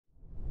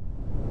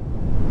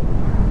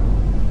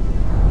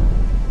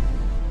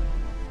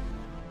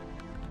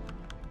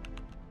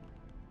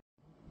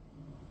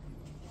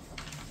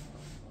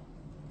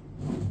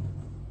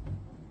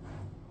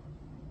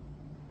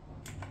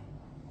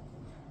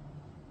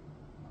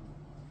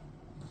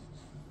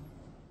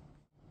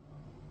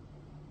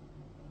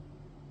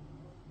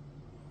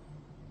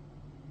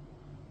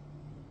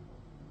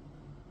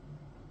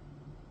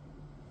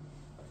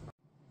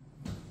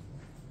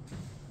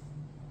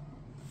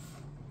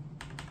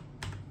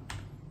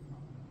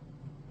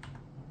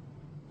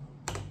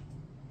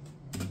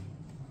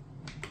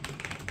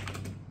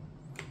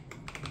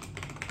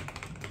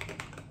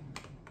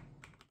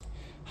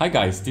Hi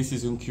guys, this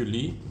is Un Kyu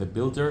Lee, the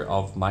builder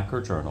of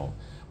MicroJournal.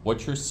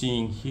 What you're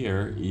seeing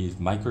here is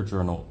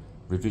MicroJournal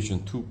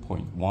revision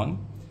 2.1,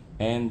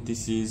 and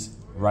this is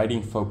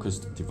writing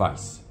focused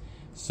device.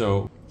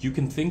 So you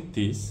can think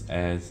this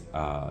as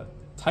a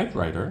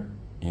typewriter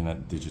in a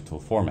digital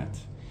format.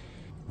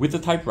 With the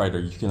typewriter,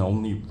 you can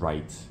only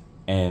write,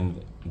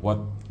 and what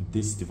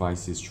this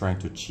device is trying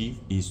to achieve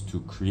is to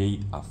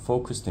create a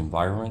focused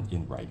environment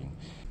in writing.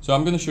 So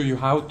I'm going to show you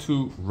how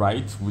to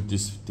write with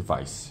this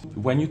device.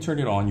 When you turn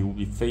it on, you will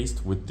be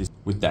faced with this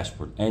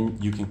dashboard,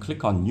 and you can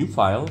click on new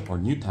file or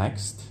new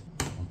text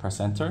and press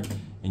enter,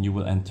 and you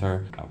will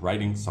enter a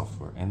writing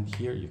software. And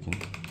here you can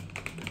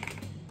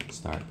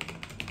start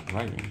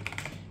writing.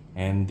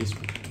 And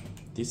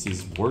this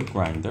is Word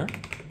Grinder,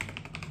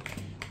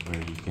 where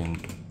you can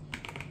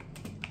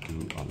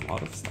do a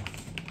lot of stuff.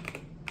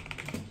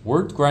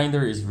 Word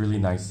Grinder is really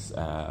nice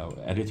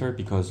editor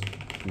because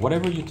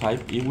whatever you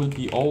type, it will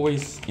be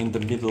always in the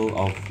middle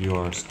of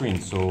your screen.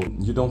 So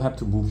you don't have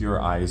to move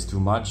your eyes too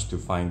much to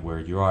find where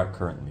you are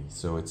currently.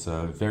 So it's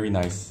a very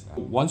nice.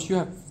 Once you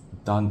have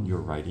done your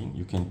writing,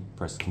 you can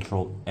press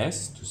Ctrl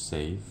S to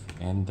save,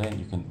 and then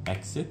you can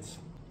exit.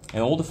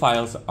 And all the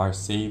files are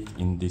saved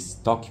in this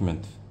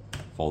document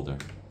folder,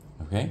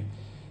 okay?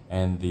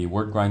 And the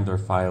Word Grinder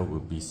file will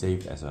be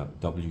saved as a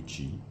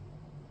WG.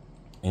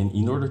 And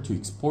in order to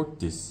export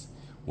this,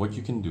 what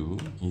you can do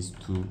is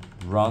to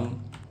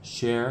run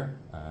share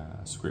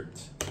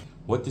script.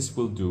 What this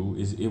will do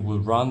is it will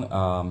run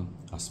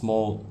a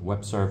small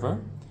web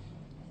server,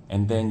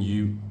 and then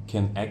you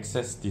can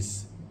access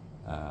this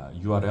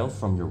URL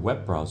from your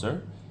web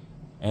browser,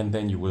 and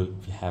then you will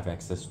have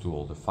access to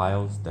all the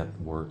files that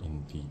were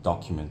in the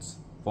documents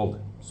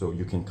folder. So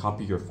you can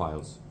copy your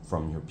files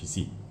from your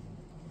PC.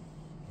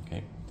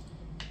 Okay,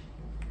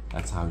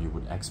 that's how you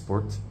would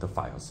export the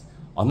files.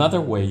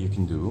 Another way you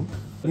can do,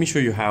 let me show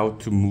you how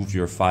to move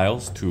your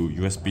files to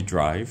USB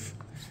drive.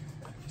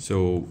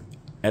 So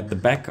at the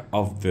back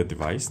of the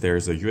device,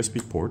 there's a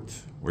USB port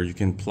where you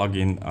can plug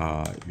in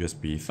a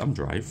USB thumb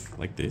drive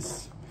like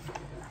this.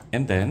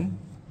 And then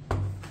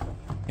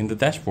in the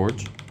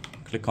dashboard,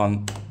 click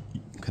on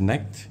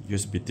connect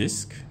USB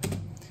disk,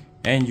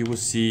 and you will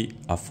see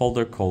a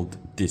folder called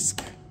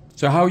disk.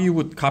 So how you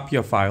would copy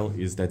a file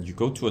is that you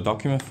go to a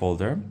document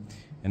folder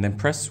and then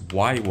press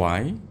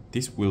YY.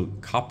 This will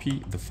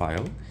copy the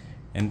file,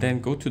 and then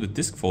go to the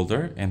disk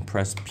folder and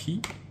press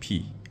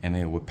PP, and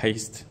it will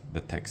paste the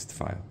text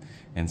file.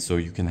 And so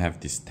you can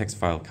have this text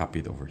file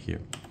copied over here.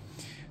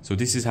 So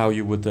this is how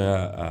you would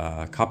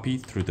copy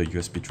through the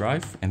USB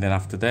drive. And then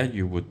after that,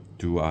 you would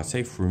do a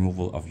safe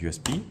removal of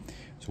USB.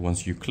 So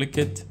once you click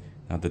it,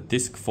 now the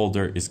disk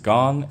folder is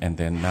gone, and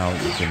then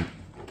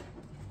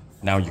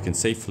now you can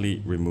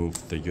safely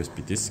remove the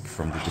USB disk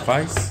from the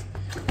device.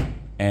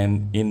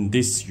 And in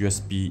this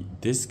USB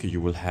disk,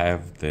 you will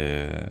have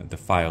the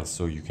files,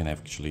 so you can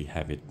actually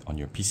have it on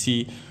your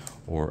PC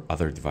or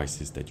other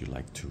devices that you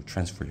like to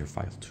transfer your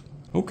file to.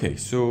 Okay,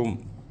 so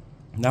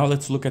now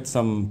let's look at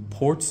some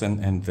ports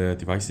and the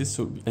devices.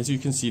 So as you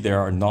can see, there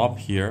are a knob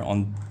here.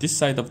 On this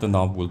side of the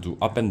knob will do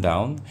up and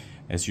down.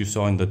 As you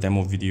saw in the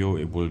demo video,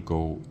 it will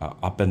go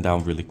up and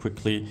down really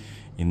quickly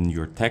in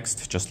your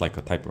text, just like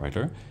a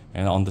typewriter.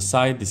 And on the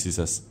side, this is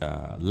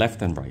a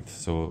left and right.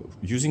 So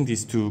using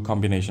these two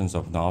combinations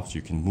of knobs,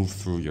 you can move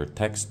through your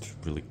text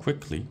really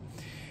quickly.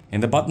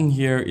 And the button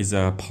here is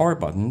a power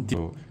button.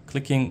 So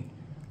clicking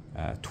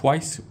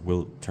twice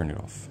will turn it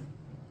off.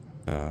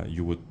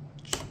 You would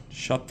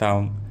shut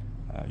down,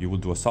 you will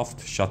do a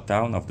soft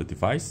shutdown of the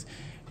device,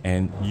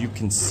 and you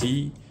can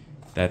see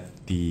that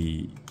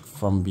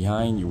from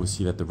behind, you will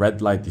see that the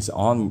red light is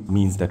on,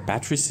 means that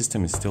battery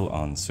system is still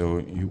on.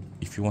 So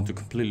if you want to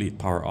completely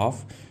power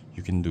off,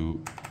 you can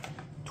do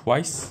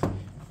twice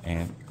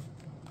and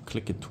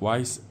click it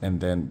twice, and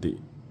then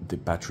the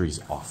battery is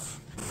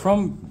off.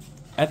 From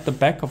at the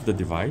back of the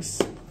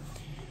device,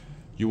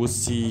 you will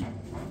see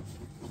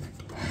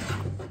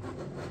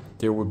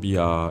there will be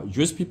a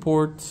USB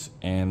port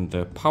and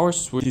the power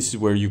switch. This is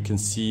where you can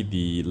see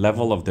the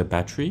level of the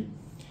battery,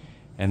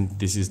 and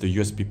this is the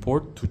USB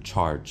port to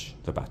charge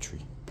the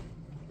battery.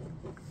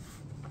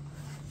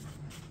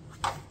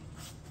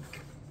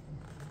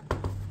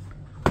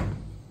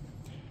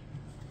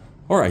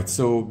 Alright,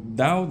 so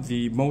now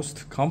the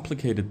most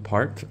complicated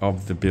part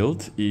of the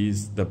build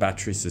is the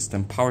battery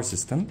system, power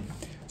system.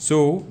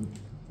 So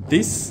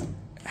this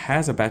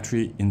has a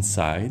battery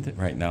inside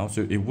right now,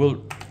 so it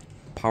will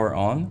power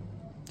on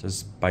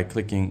just by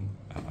clicking,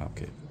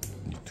 okay,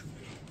 need to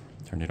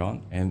turn it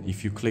on. And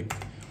if you click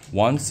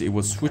once, it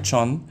will switch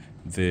on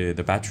the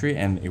battery,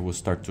 and it will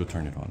start to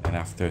turn it on. And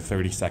after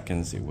 30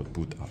 seconds, it will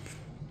boot up.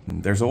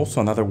 And there's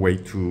also another way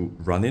to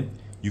run it.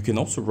 You can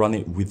also run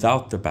it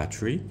without the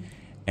battery.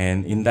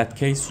 And in that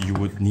case, you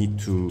would need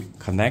to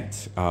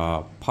connect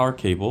a power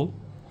cable,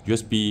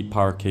 USB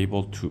power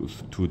cable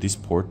to this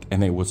port,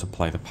 and it will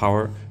supply the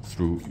power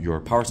through your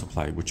power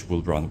supply, which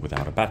will run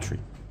without a battery.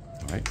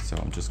 All right, so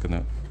I'm just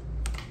gonna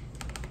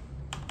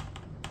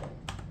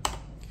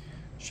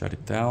shut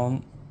it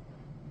down.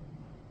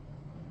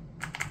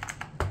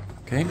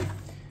 Okay,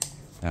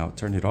 now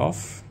turn it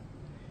off,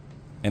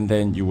 and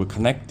then you will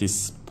connect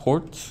this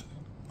port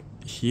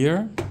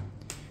here,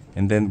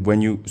 and then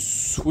when you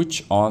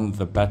switch on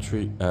the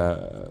battery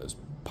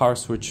power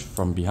switch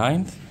from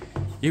behind,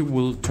 it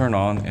will turn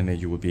on, and then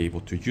you will be able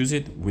to use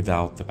it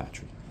without the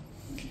battery.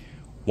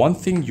 One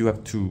thing you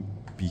have to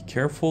be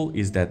careful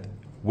is that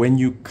when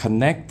you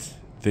connect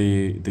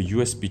the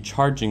USB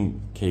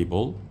charging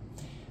cable,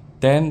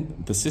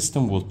 then the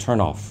system will turn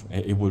off,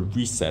 it will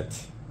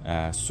reset.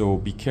 So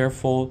be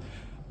careful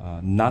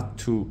not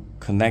to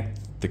connect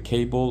the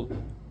cable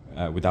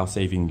without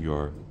saving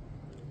your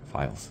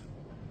files.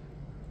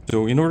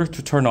 So in order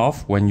to turn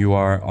off when you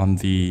are on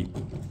the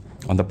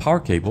power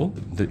cable,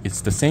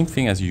 it's the same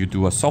thing as you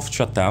do a soft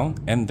shutdown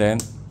and then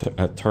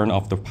turn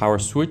off the power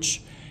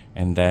switch,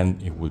 and then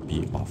it will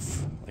be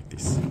off like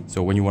this.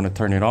 So when you want to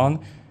turn it on,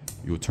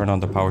 you turn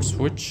on the power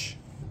switch,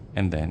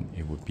 and then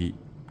it would be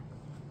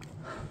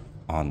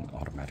on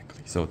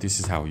automatically. So this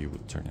is how you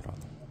would turn it on.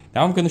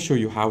 Now I'm going to show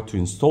you how to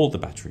install the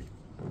battery.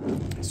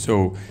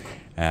 So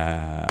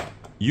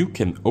you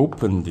can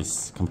open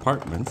this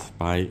compartment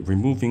by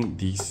removing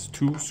these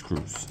two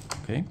screws.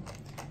 Okay.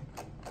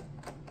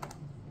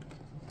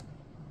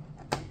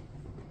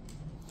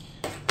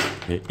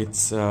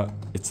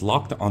 It's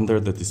locked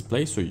under the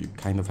display, so you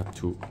kind of have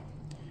to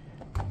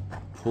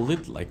pull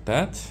it like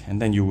that,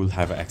 and then you will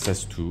have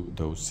access to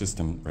those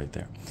systems right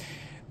there.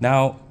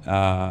 Now,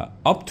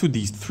 up to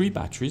these 3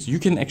 batteries, you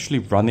can actually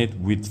run it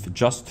with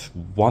just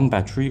 1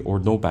 battery or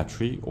no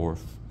battery, or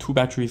 2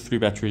 batteries, 3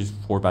 batteries,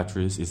 4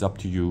 batteries. Is up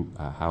to you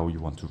how you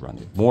want to run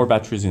it. More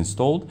batteries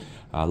installed,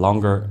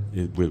 longer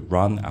it will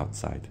run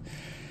outside.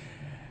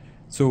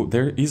 So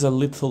there is a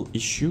little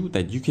issue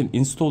that you can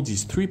install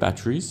these 3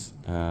 batteries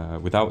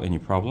without any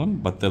problem,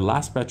 but the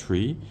last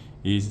battery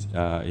is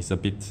a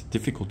bit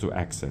difficult to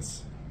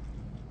access.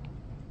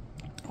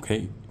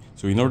 Okay,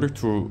 so in order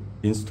to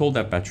install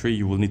that battery,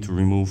 you will need to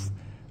remove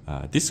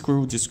this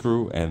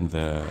screw, and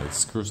the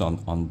screws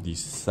on this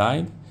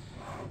side,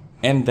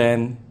 and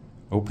then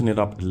open it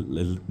up a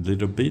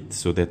little bit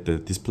so that the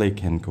display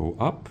can go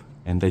up,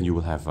 and then you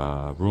will have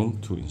room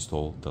to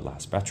install the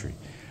last battery.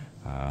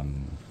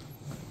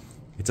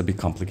 It's a bit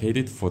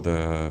complicated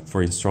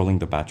for installing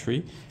the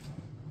battery,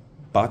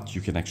 but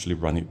you can actually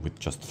run it with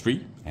just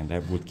 3, and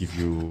that would give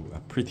you a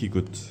pretty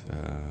good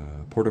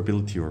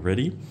portability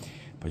already.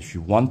 But if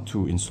you want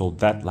to install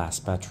that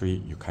last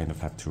battery, you kind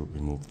of have to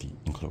remove the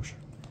enclosure.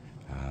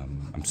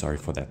 I'm sorry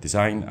for that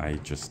design. I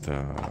just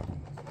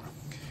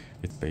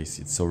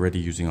it's already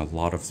using a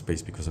lot of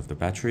space because of the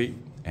battery,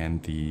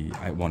 and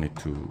I wanted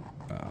to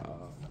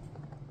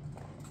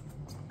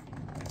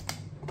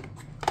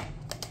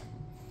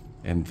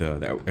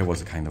it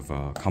was a kind of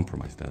a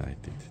compromise that I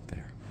did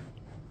there.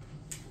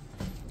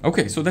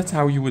 Okay, so that's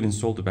how you would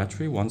install the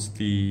battery. Once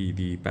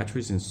the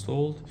battery is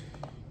installed,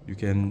 you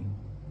can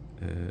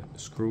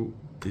screw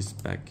this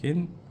back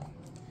in.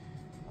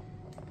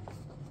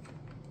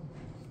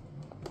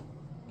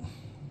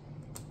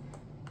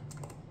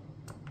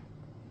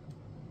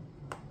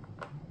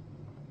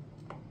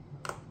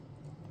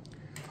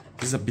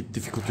 This is a bit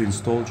difficult to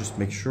install. Just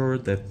make sure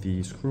that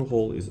the screw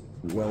hole is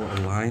well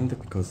aligned,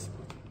 because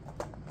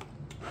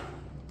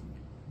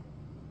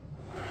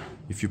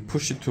if you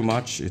push it too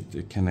much,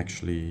 it can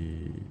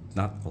actually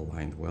not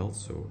align well.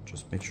 So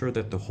just make sure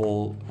that the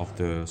hole of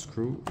the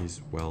screw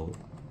is well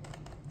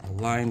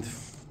aligned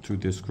to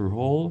the screw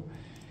hole,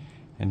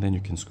 and then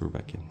you can screw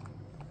back in.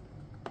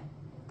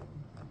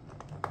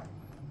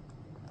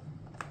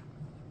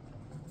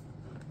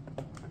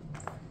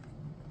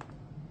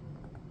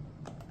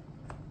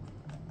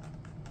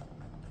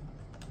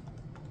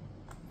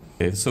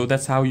 Okay, so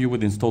that's how you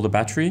would install the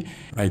battery.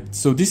 Right,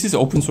 so this is an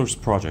open source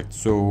project,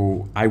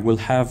 so I will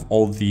have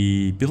all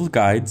the build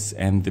guides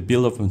and the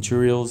bill of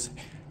materials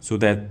so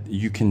that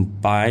you can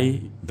buy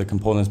the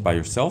components by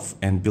yourself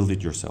and build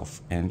it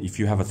yourself. And if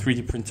you have a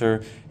 3D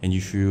printer and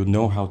if you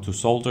know how to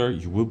solder,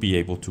 you will be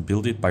able to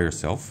build it by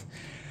yourself.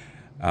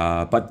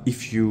 But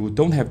if you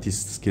don't have these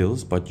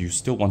skills, but you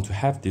still want to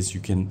have this,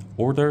 you can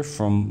order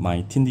from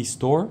my Tindie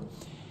store.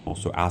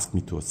 Also ask me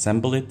to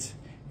assemble it,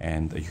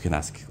 and you can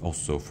ask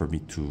also for me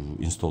to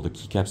install the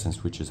keycaps and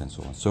switches and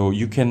so on. So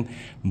you can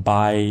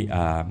buy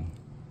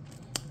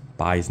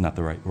is not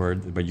the right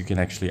word, but you can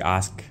actually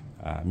ask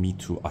me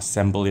to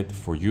assemble it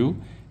for you,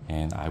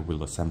 and I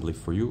will assemble it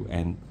for you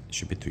and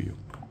ship it to you.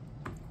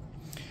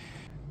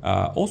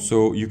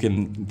 Also, you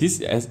can,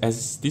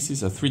 as this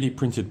is a 3D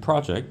printed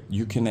project,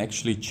 you can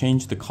actually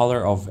change the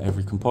color of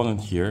every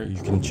component here.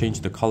 You can change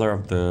the color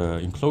of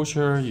the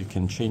enclosure, you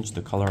can change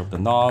the color of the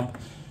knob,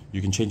 you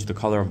can change the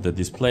color of the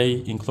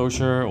display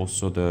enclosure,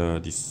 also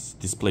the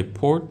display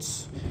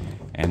ports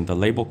and the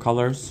label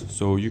colors.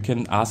 So you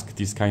can ask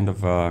this kind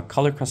of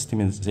color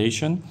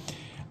customization.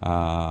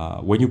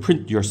 When you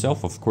print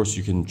yourself, of course,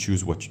 you can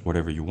choose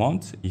whatever you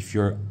want. If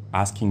you're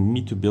asking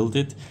me to build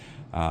it,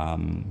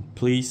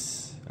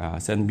 please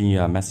send me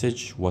a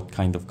message what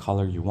kind of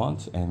color you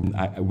want, and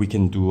we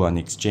can do an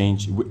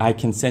exchange. I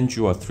can send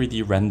you a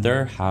 3D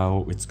render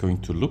how it's going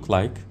to look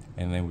like,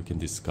 and then we can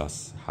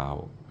discuss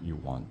how you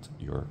want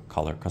your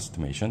color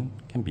customization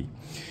can be.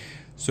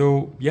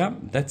 So yeah,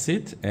 that's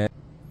it. And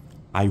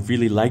I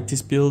really like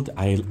this build.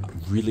 I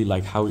really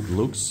like how it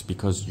looks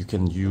because you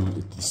can use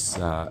this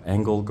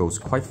angle goes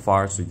quite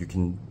far, so you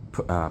can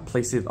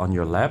place it on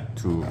your lap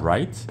to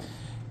write.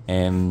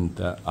 And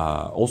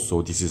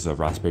also this is a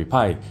Raspberry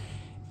Pi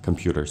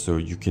computer, so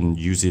you can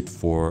use it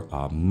for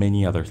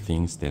many other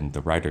things than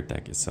the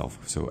writerDeck itself.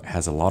 So it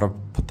has a lot of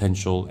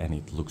potential and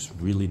it looks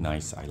really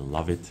nice. I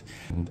love it,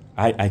 and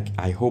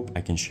I hope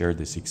I can share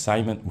this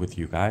excitement with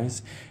you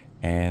guys,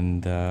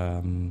 and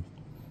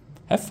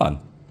have fun.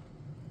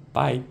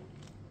 Bye.